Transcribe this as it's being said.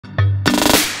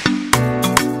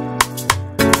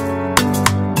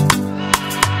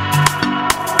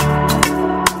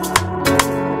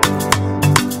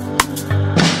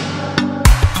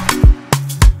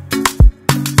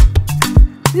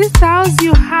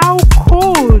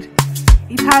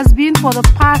for the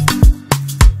past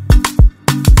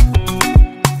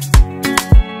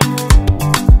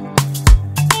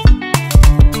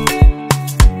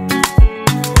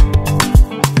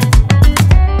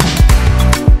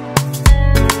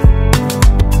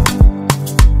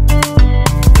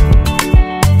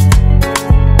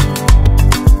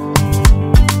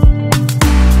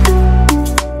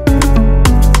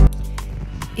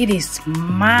It is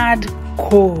mad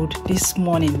cold this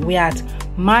morning. We are at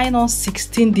minus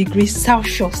 16 degrees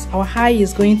Celsius. Our high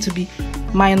is going to be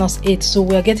minus 8. So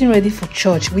we are getting ready for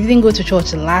church. We didn't go to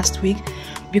church last week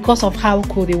because of how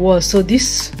cold it was. So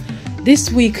this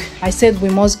week I said we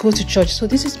must go to church. So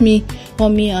this is me,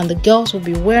 mommy, and the girls will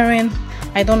be wearing.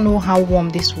 I don't know how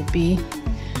warm this will be.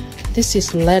 This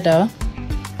is leather,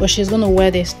 but she's gonna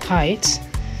wear this tight.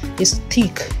 It's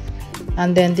thick.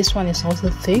 And then this one is also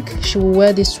thick. She will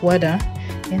wear this sweater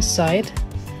inside.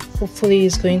 Hopefully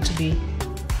it's going to be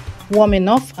warm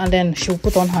enough, and then she'll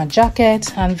put on her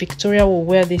jacket, and Victoria will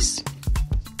wear this.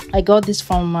 I got this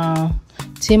from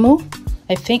Temu.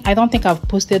 I don't think I've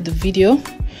posted the video,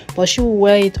 but she will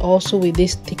wear it also with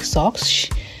these thick socks.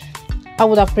 I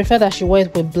would have preferred that she wear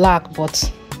it with black, but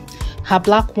her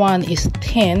black one is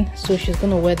thin, so she's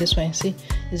gonna wear this one. See,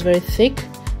 it's very thick.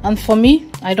 And for me,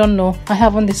 I don't know, I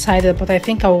haven't decided, but I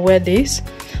think I'll wear this.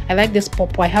 I like this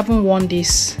purple. I haven't worn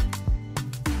this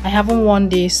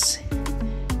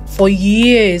for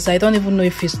years. I don't even know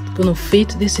if it's gonna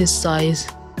fit. This is size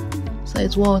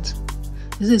what?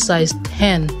 This is size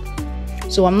 10,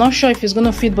 so I'm not sure if it's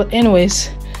gonna fit, but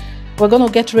anyways, we're gonna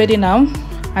get ready now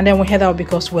and then we head out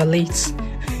because we're late.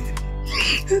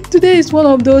 Today is one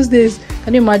of those days.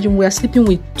 Can you imagine? We are sleeping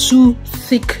with two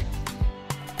thick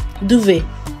duvet.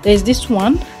 There's this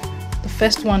one, the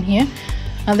first one here,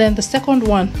 and then the second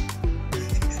one.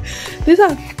 These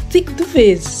are thick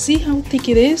duvets. See how thick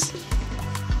it is?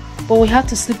 But we had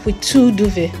to sleep with two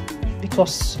duvets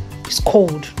because it's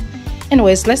cold.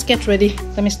 Anyways, let's get ready.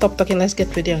 Let me stop talking. Let's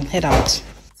get ready and head out.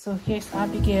 So here's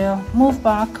Abigail. Move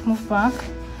back, move back.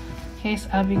 Here's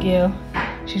Abigail.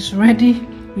 She's ready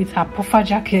with her puffer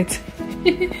jacket.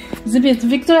 Zibit,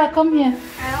 Victoria, come here.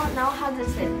 I don't know how to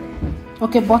sit there.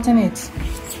 Okay, button it.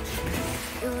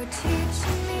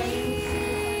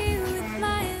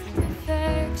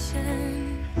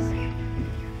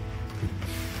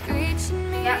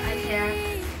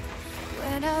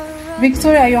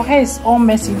 Victoria, your hair is all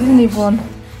messy. You didn't even.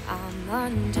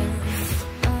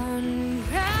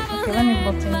 Okay, let me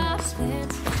button it.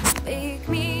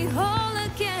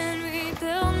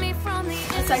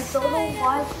 It's like don't know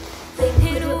why they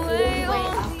put it all the way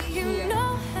up here.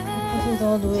 This is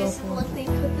all the way Just up. look, they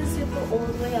put the zipper all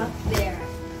the way up there.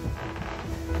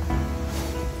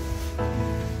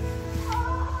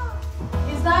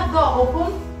 Is that door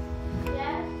open?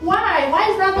 Yeah. Why? Why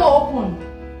is that door open?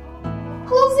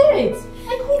 Close it.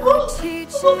 And who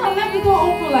can let the door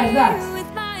open like that?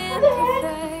 What the heck?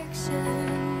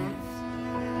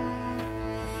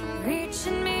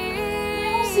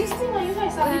 You're 16 and you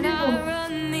guys are living home.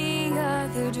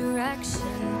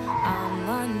 I'm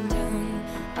undone,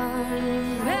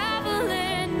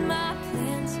 unraveling my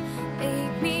plans.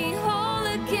 Make me whole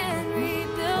again,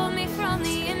 rebuild me from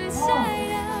the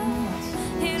inside out.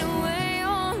 In a way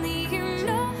only you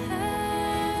know how.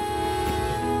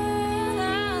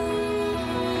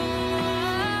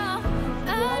 I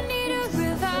need a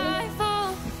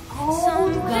revival.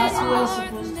 That's where it's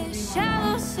supposed to be.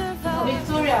 Shallow survival.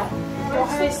 Victoria, your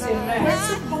hair is a mess. It's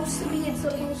supposed to be. It's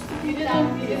supposed to be. You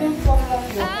didn't fuck up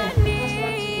your hair. I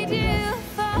need you,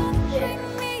 Father, bring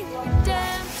me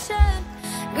redemption.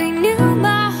 Renew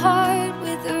my heart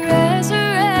with the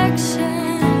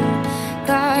resurrection.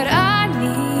 God, I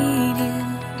need you.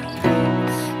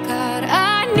 God,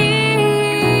 I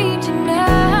need you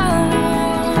now.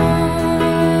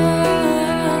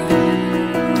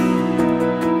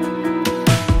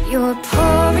 You're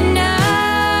pouring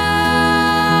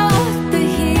out the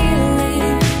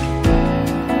healing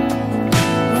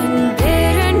when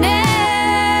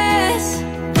bitterness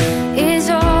is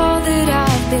all that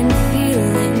I've been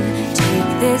feeling.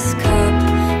 Take this cup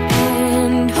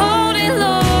and hold it,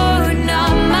 Lord,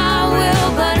 not my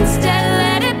will, but instead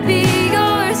let it be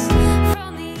yours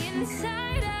from the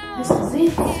inside out. This is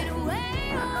it. Get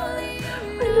away, only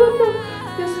you I don't know.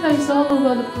 This hair is all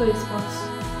over the place, but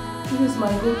this is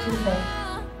my go-to hair.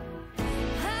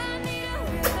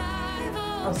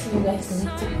 I'll see you guys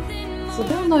later. So I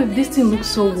don't know if this thing looks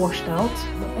so washed out,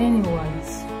 but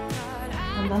anyways,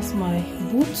 and that's my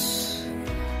boots.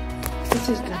 This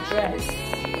is the dress.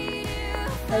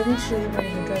 I didn't show you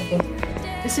guys the dress, but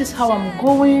this is how I'm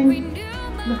going.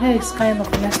 The hair is kind of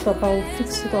messed up. I will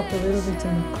fix it up a little bit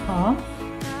in the car.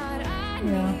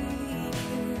 Yeah.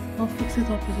 I'll fix it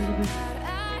up a little bit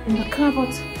in the car, but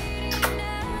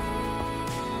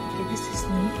okay, this is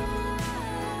me.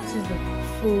 This is the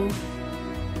full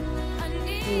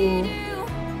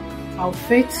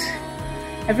outfit.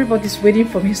 Everybody's waiting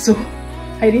for me, so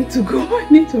I need to go. I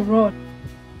need to run.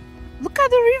 Look at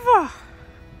the river.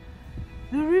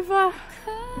 The river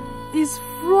is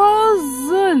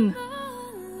frozen.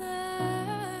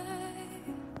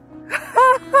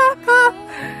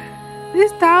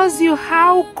 This tells you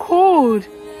how cold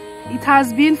it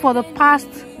has been for the past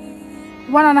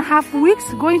 1.5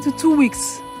 weeks, going to 2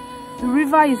 weeks. The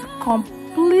river is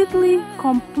completely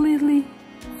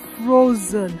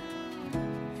frozen.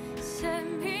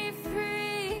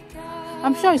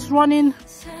 I'm sure it's running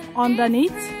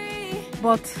underneath,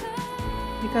 but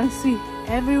you can see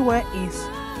everywhere is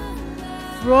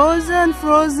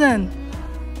frozen.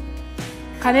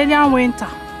 Canadian winter.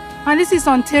 And this is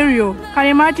Ontario. Can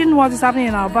you imagine what is happening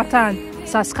in Alberta and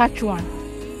Saskatchewan?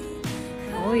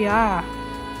 Oh yeah.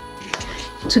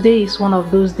 Today is one of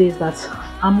those days that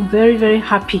I'm very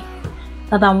happy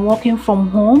that I'm working from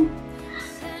home.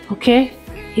 Okay,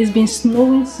 it's been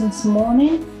snowing since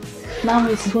morning. Now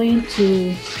it's going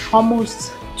to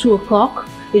almost 2 o'clock.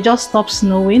 It just stopped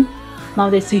snowing. Now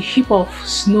there's a heap of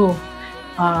snow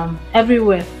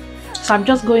everywhere. So I'm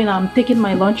just going, I'm taking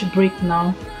my lunch break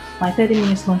now, my 30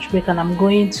 minutes lunch break, and I'm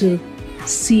going to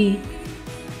see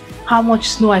how much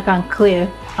snow I can clear.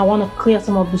 I want to clear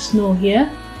some of the snow here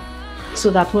so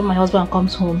that when my husband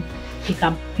comes home,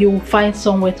 he will find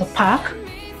somewhere to park.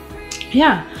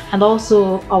 Yeah, and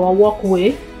also our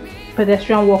walkway,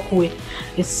 pedestrian walkway,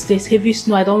 there's heavy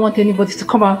snow. I don't want anybody to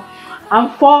come out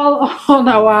and fall on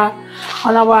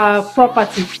our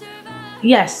property.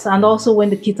 Yes, and also when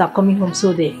the kids are coming home,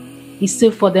 so it's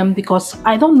safe for them, because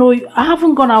I don't know, I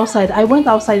haven't gone outside. I went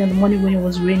outside in the morning when it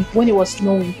was raining, when it was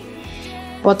snowing,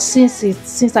 but since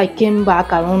I came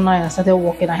back around 9 and started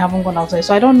walking, I haven't gone outside,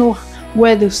 so I don't know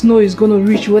where the snow is going to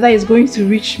reach, whether it's going to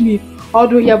reach me all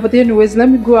the way here. But anyways, let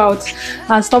me go out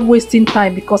and stop wasting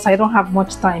time, because I don't have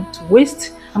much time to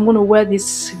waste. I'm going to wear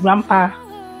these grandpa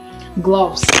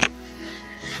gloves.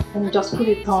 Let me just put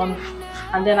it on,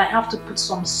 and then I have to put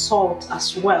some salt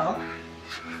as well.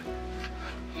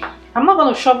 I'm not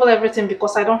going to shovel everything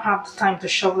because I don't have the time to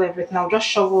shovel everything. I'll just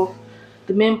shovel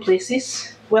the main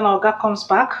places. When our guy comes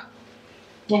back,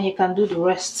 then he can do the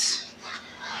rest.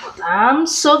 But I'm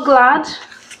so glad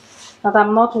that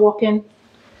I'm not working.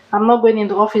 I'm not going in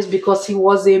the office, because it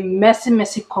was a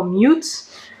messy commute.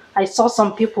 I saw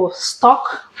some people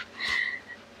stuck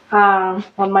on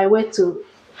my way to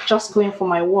just going for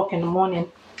my work in the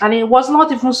morning. And it was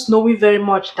not even snowing very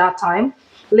much that time.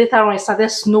 Later on, it started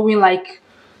snowing like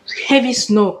heavy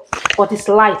snow, but it's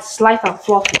light and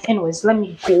fluffy. Anyways, let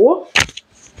me go.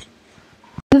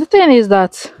 The thing is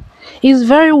that it's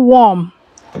very warm,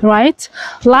 right?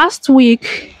 Last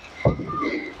week,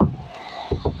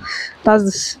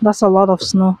 that's a lot of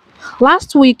snow.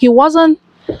 Last week it wasn't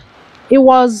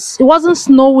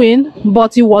snowing,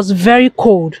 but it was very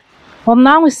cold. But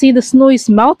now we see the snow is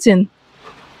melting.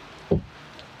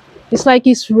 It's like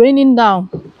it's raining down.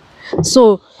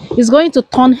 So it's going to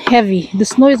turn heavy. The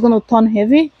snow is going to turn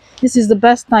heavy. This is the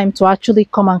best time to actually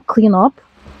come and clean up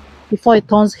before it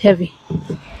turns heavy.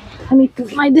 Let me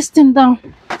put my distance down.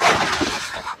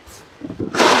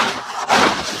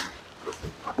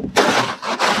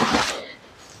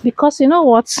 Because you know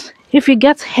what? If it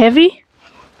gets heavy,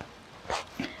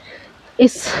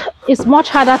 it's much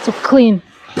harder to clean.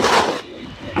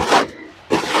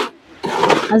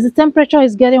 As the temperature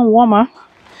is getting warmer,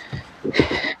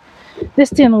 this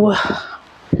thing will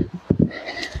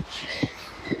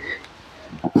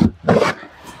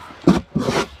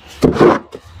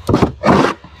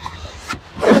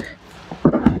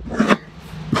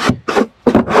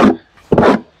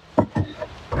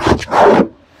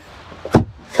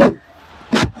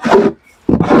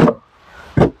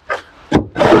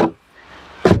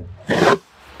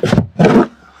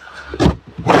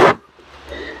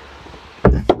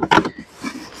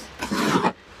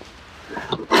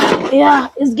yeah,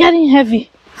 it's getting heavy,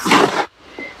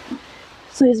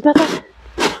 so it's better.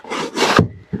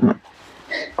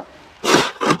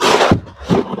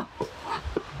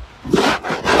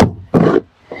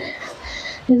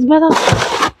 It's better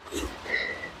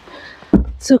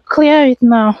to clear it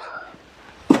now.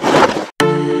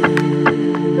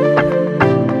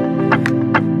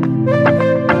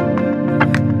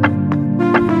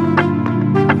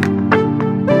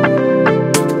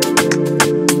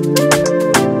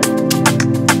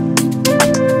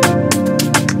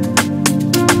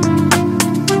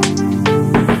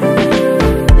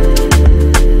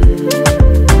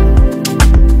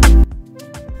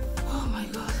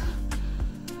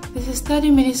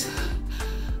 20 minutes.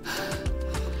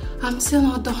 I'm still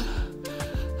not done.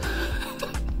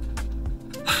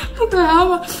 Look at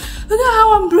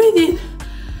how I'm breathing.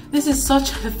 This is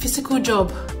such a physical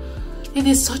job. It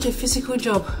is such a physical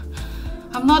job.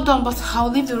 I'm not done, but I'll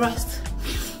leave the rest.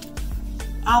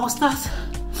 I'll start.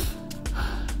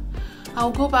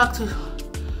 I'll go back to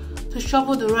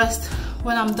shovel the rest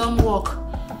when I'm done work,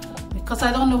 because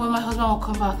I don't know when my husband will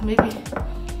come back. Maybe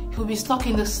he'll be stuck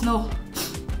in the snow.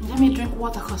 Let me drink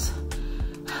water, cause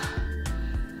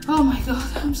oh my god,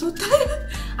 I'm so tired.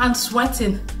 I'm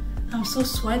sweating. I'm so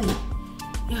sweaty.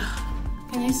 Yeah,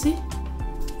 can you see?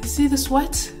 You see the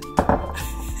sweat?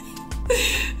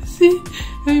 See,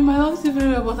 you might not see very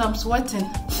well, but I'm sweating.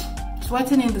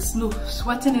 Sweating in the snow.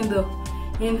 Sweating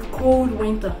in cold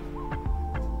winter.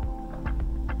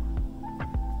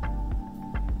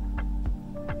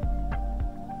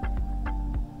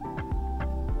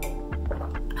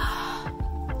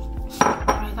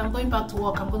 I'm going back to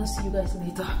work. I'm gonna see you guys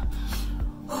later.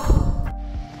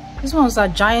 This one's a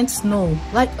giant snow.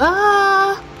 Like,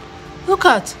 look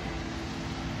at.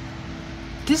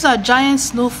 These are giant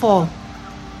snowfall.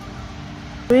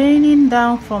 Raining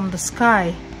down from the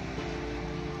sky.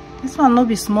 This one not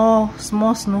be small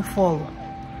snowfall.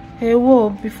 Hey, whoa,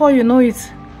 before you know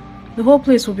it, the whole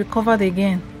place will be covered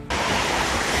again.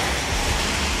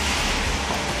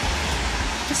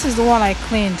 This is the one I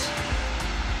cleaned.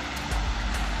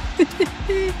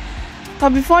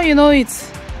 But before you know it,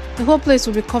 the whole place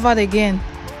will be covered again.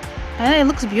 And it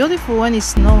looks beautiful when it's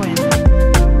snowing.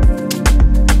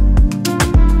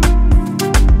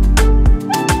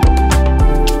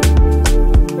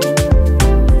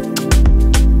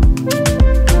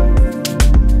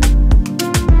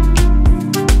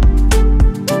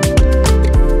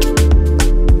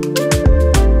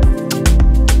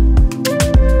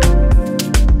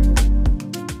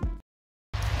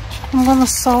 I'm gonna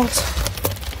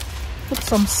put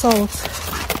some salt.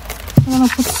 I'm gonna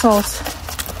put salt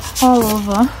all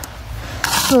over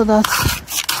so that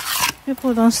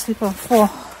people don't slip and fall.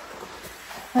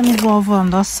 Let me go over on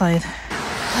that side.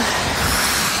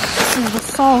 So the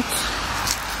salt,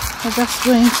 I'm just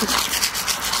going to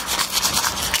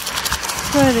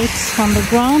spread it on the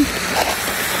ground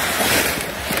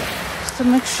just to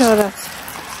make sure that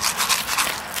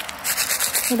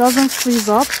it doesn't freeze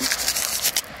up.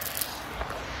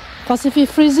 Because if it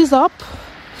freezes up,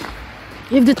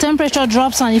 if the temperature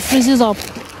drops and it freezes up,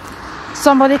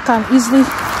 somebody can easily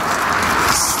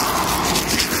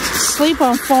slip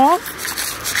and fall.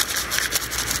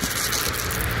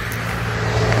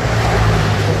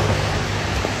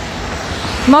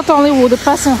 Not only will the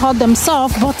person hurt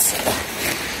themselves, but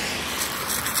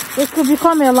it could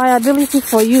become a liability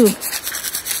for you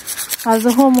as a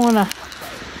homeowner.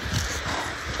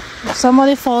 If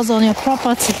somebody falls on your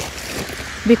property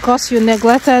because you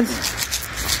neglected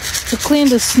to clean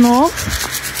the snow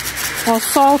or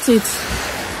salt it,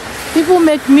 people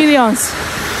make millions,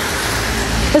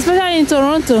 especially in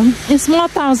Toronto. In small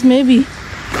towns maybe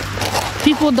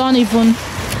people don't even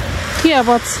care,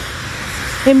 but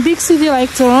in big city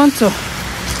like Toronto,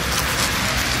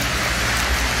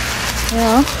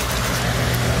 yeah,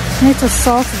 need to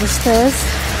salt the stairs.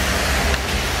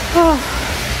 Oh,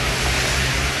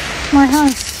 my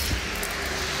hands.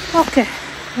 Okay,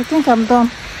 I think I'm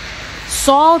done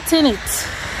salting it.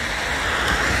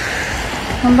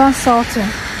 I'm done salting.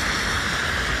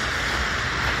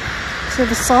 So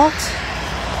the salt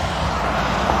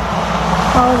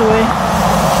all the way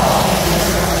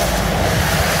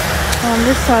on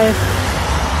this side,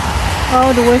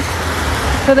 all the way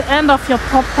to the end of your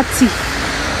property,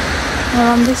 and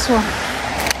on this one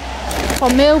for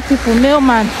male people,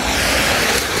 mailman.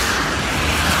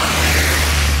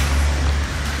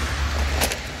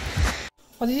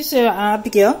 What did you say,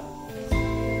 Abigail?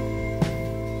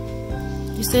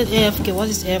 You said AFK. What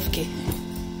is AFK?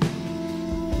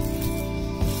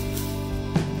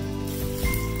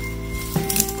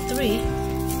 Three.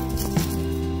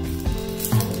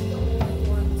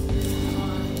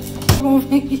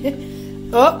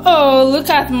 Uh-oh, look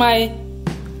at my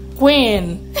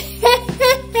queen.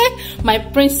 My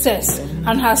princess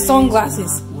and her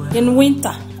sunglasses in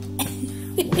winter.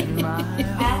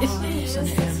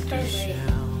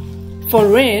 For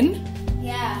rain?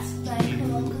 Yeah, so I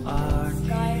can look at the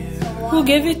sky and so on. Who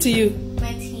gave it to you?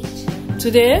 My teacher.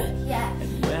 Today?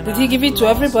 Yeah. Did he give it to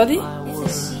everybody? It's a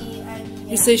she.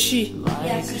 It's a she.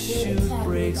 Yeah, she gave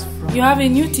it to me. You have a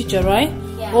new teacher, right?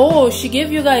 Yeah. Oh, she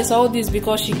gave you guys all this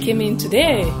because she came in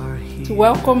today to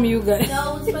welcome you guys.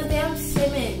 No, it's Madame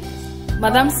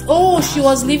Simmons. Oh, she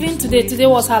was leaving today. Today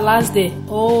was her last day.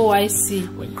 Oh, I see.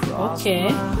 Okay.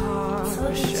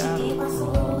 So she gave us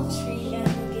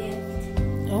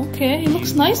Okay, it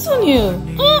looks nice on you.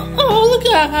 Oh, look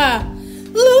at her.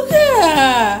 Look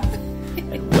at her.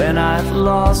 And when I've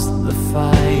lost the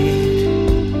fight,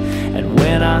 and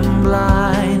when I'm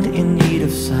blind in need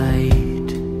of sight,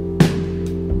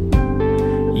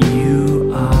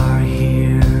 you are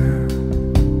here.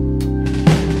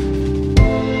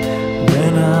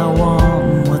 When I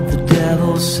want what the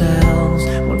devil sells,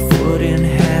 one foot in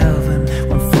heaven,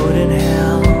 one foot in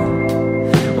hell,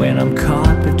 when I'm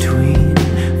caught between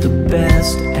the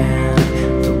best and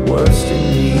the worst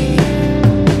in me,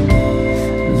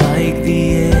 like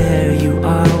the air you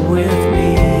are with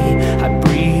me, I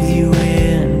breathe you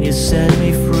in, you set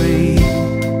me free.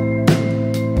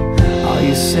 Oh,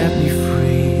 you set me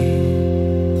free.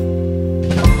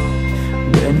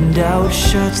 When doubt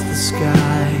shuts the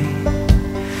sky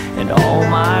and all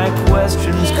my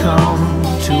questions come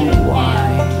to why,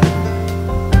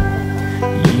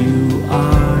 you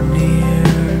are near.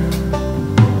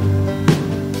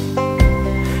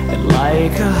 And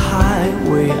like a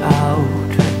highway out,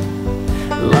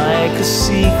 like a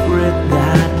secret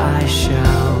that I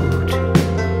shout,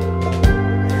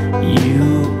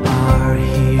 you are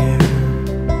here.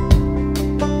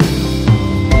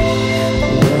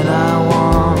 When I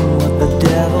want what the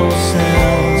devil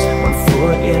sells, one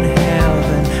foot in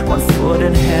heaven, one foot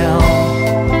in hell,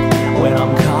 when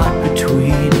I'm caught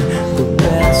between the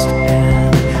best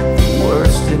and the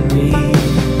worst in me,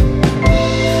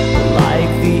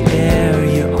 like the air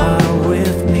you are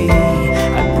with me, I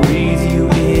breathe you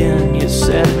in, you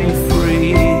set me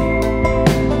free.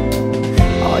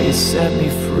 Oh, you set me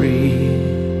free.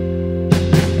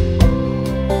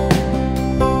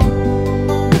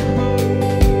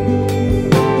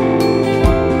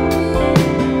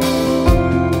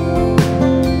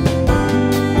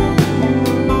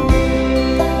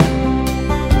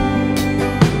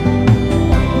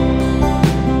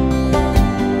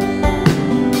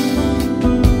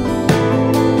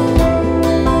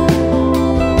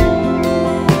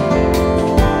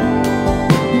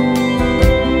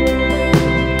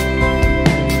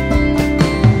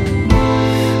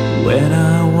 When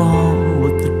I want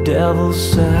what the devil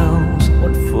sells,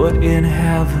 one foot in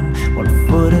heaven, one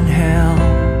foot in hell,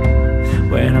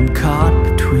 when I'm caught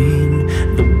between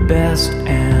the best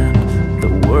and the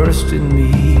worst in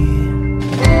me,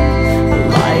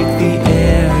 like the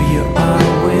air you are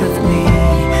with me,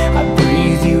 I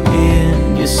breathe you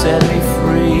in, you set me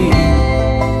free.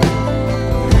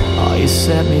 Oh, you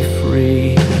set me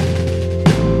free.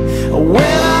 When I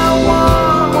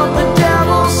want what the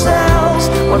devil sells,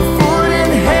 one foot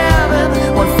in heaven,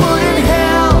 one foot in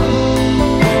hell,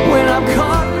 when I'm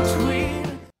caught between.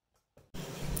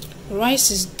 Rice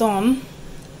is done.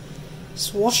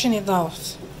 It's washing it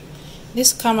out.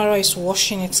 This camera is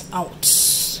washing it out.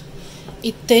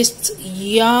 It tastes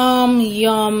yum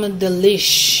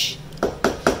delish.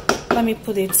 Let me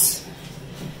put it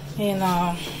in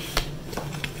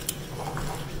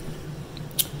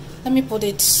let me put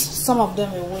it some of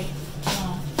them away.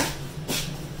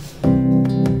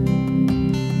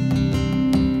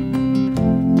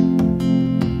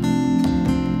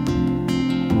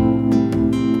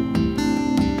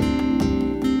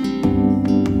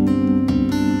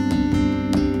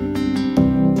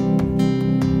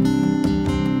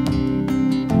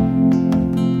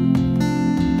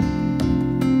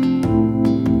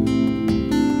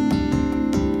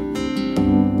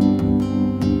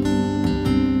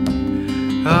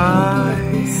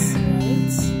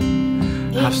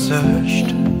 I've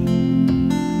searched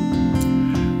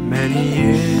many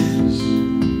years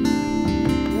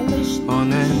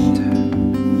on end.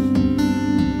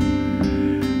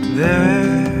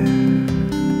 There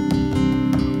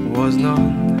was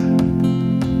none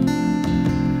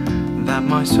that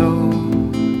my soul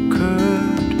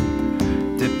could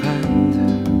depend.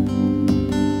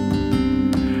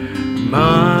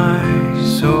 My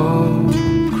soul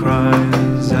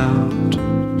cries out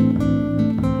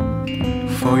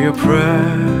for your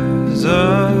presence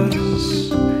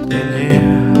in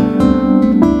here.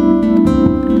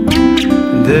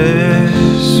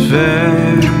 This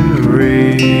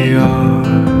very hour